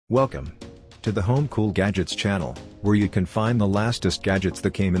Welcome to the Home Cool Gadgets channel, where you can find the latest gadgets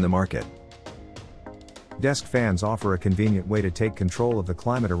that came in the market. Desk fans offer a convenient way to take control of the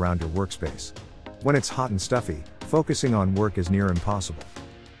climate around your workspace. When it's hot and stuffy, focusing on work is near impossible.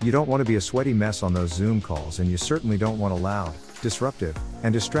 You don't want to be a sweaty mess on those Zoom calls, and you certainly don't want a loud, disruptive,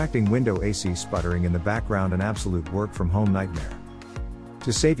 and distracting window AC sputtering in the background, an absolute work-from-home nightmare.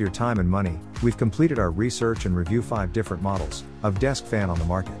 To save your time and money, we've completed our research and review 5 different models of desk fan on the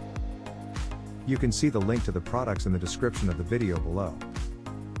market. You can see the link to the products in the description of the video below.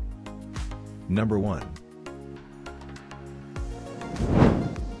 Number 1.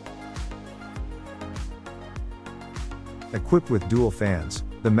 Equipped with dual fans,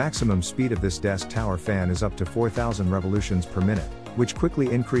 the maximum speed of this desk tower fan is up to 4,000 revolutions per minute, which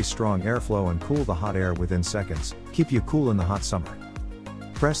quickly increase strong airflow and cool the hot air within seconds, keep you cool in the hot summer.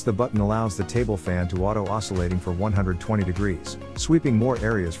 Press the button allows the table fan to auto-oscillating for 120 degrees, sweeping more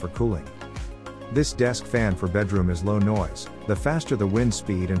areas for cooling. This desk fan for bedroom is low noise, the faster the wind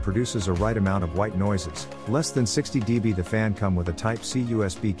speed and produces a right amount of white noises, less than 60 dB. The fan come with a Type-C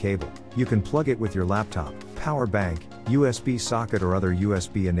USB cable. You can plug it with your laptop, power bank, USB socket or other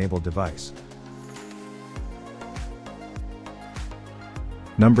USB-enabled device.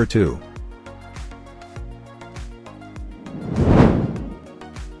 Number 2.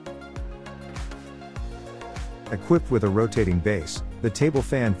 Equipped with a rotating base, the table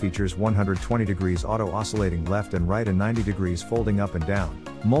fan features 120 degrees auto-oscillating left and right and 90 degrees folding up and down,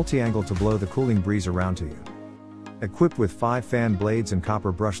 multi-angle to blow the cooling breeze around to you. Equipped with 5 fan blades and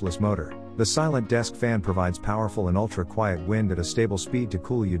copper brushless motor, the silent desk fan provides powerful and ultra-quiet wind at a stable speed to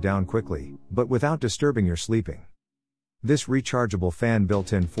cool you down quickly, but without disturbing your sleeping. This rechargeable fan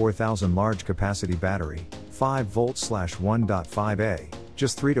built-in 4000 large capacity battery, 5V/1.5A,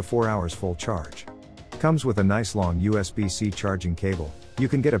 just 3 to 4 hours full charge. Comes with a nice long USB-C charging cable. You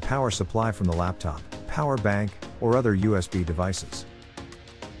can get a power supply from the laptop, power bank, or other USB devices.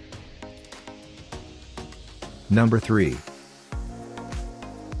 Number 3.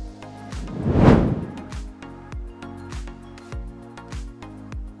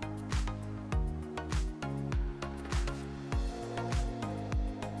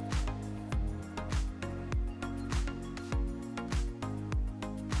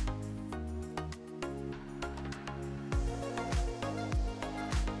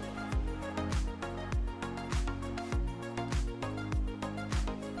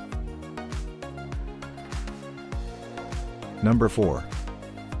 Number 4.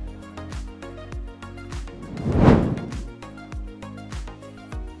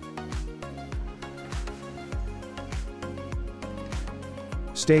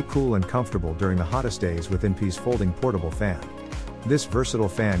 Stay cool and comfortable during the hottest days with ENPI's folding portable fan. This versatile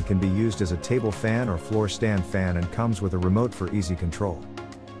fan can be used as a table fan or floor stand fan and comes with a remote for easy control.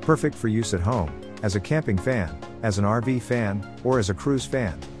 Perfect for use at home, as a camping fan, as an RV fan, or as a cruise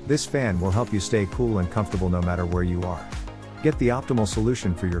fan. This fan will help you stay cool and comfortable no matter where you are. Get the optimal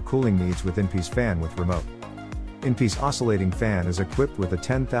solution for your cooling needs with ENPI's fan with remote. ENPI's oscillating fan is equipped with a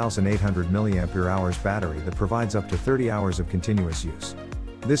 10,800 mAh battery that provides up to 30 hours of continuous use.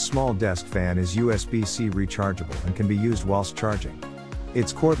 This small desk fan is USB-C rechargeable and can be used whilst charging.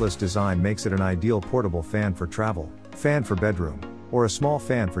 Its cordless design makes it an ideal portable fan for travel, fan for bedroom, or a small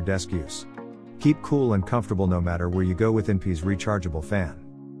fan for desk use. Keep cool and comfortable no matter where you go with ENPI's rechargeable fan.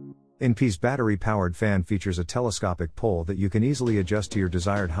 ENPI's battery-powered fan features a telescopic pole that you can easily adjust to your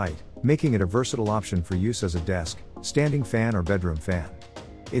desired height, making it a versatile option for use as a desk, standing fan or bedroom fan.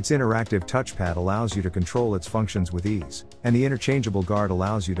 Its interactive touchpad allows you to control its functions with ease, and the interchangeable guard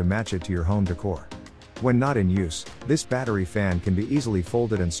allows you to match it to your home decor. When not in use, this battery fan can be easily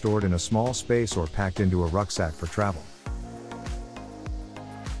folded and stored in a small space or packed into a rucksack for travel.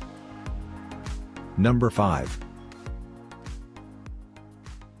 Number 5.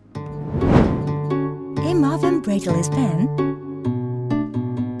 Modern Bladeless pen.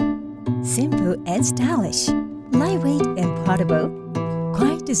 Simple and stylish, lightweight and portable,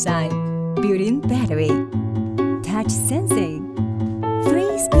 quiet design, built-in battery, touch sensing,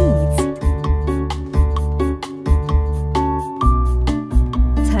 3 speeds.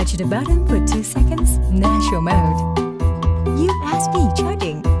 Touch the button for 2 seconds, natural mode. USB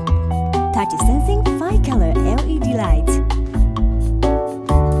charging, touch sensing 5-color LED lights.